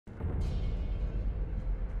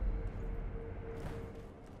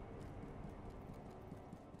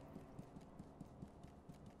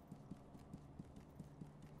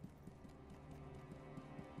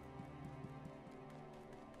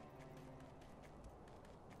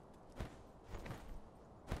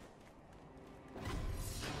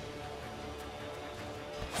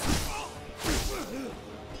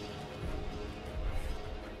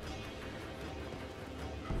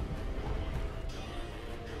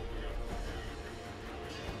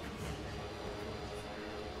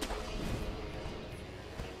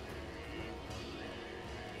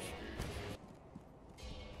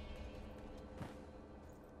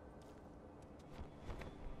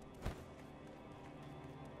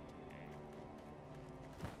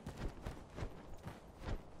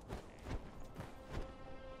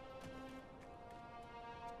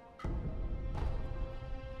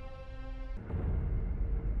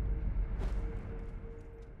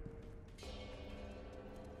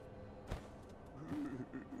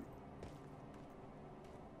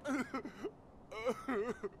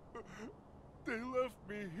They left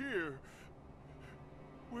me here.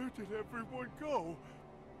 Where did everyone go?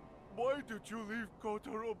 Why did you leave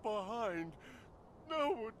Kotaru behind?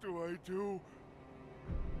 Now what do I do?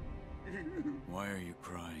 Why are you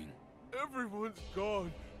crying? Everyone's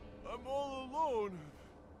gone. I'm all alone.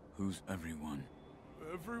 Who's everyone?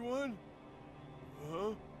 Everyone?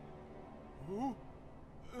 Huh? Who?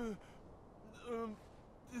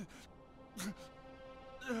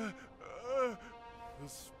 The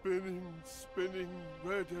spinning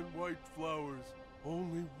red and white flowers.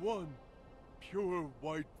 Only one. Pure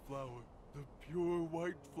white flower. The pure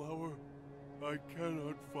white flower I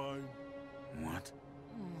cannot find. What?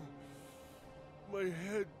 My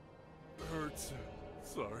head hurts.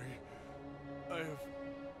 Sorry. I have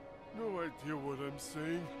no idea what I'm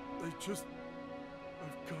saying. I've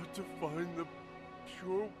got to find the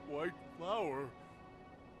pure white flower.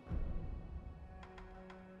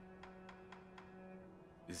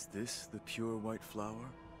 Is this the pure white flower?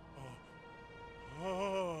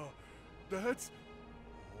 That's...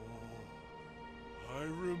 Oh, I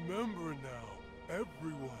remember now.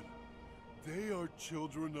 Everyone. They are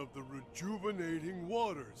children of the rejuvenating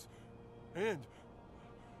waters. And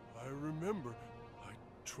I remember I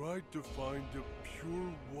tried to find a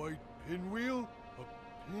pure white pinwheel.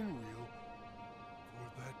 A pinwheel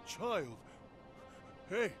for that child.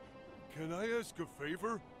 Hey, can I ask a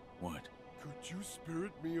favor? What? Could you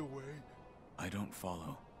spirit me away? I don't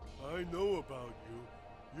follow. I know about you.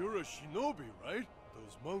 You're a shinobi, right?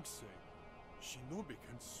 Those monks say. Shinobi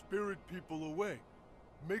can spirit people away.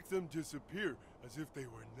 Make them disappear as if they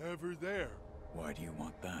were never there. Why do you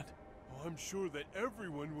want that? Well, I'm sure that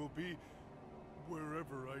everyone will be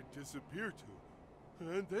wherever I disappear to.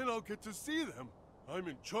 And then I'll get to see them. I'm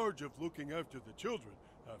in charge of looking after the children,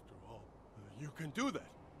 after all. You can do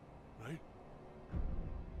that, right?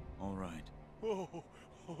 All right. Oh,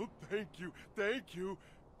 thank you, thank you.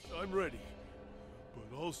 I'm ready,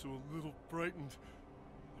 but also a little frightened.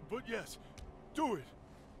 But yes, do it.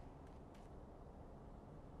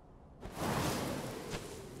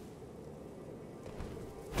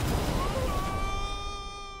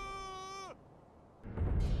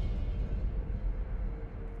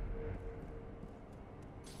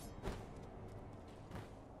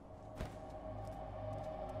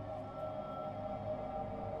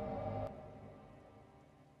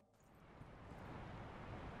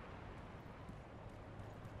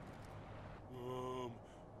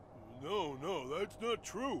 No, that's not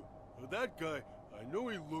true. That guy, I know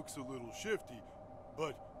he looks a little shifty,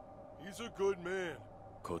 but he's a good man.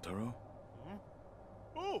 Kotaru? Hmm?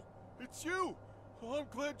 Oh, it's you! I'm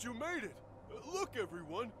glad you made it. Look,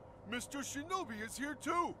 everyone, Mr. Shinobi is here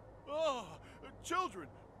too. Children,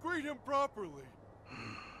 greet him properly.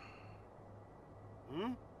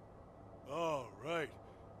 Hmm? All right.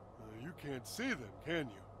 You can't see them, can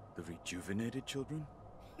you? The rejuvenated children?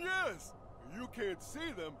 Yes! You can't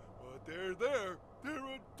see them, but they're there.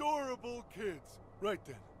 They're adorable kids. Right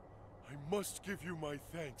then. I must give you my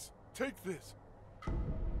thanks. Take this.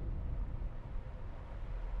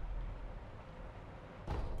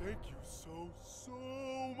 Thank you so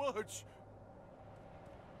much.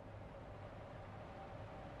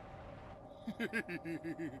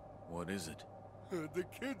 What is it? The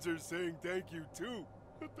kids are saying thank you too.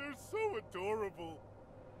 They're so adorable.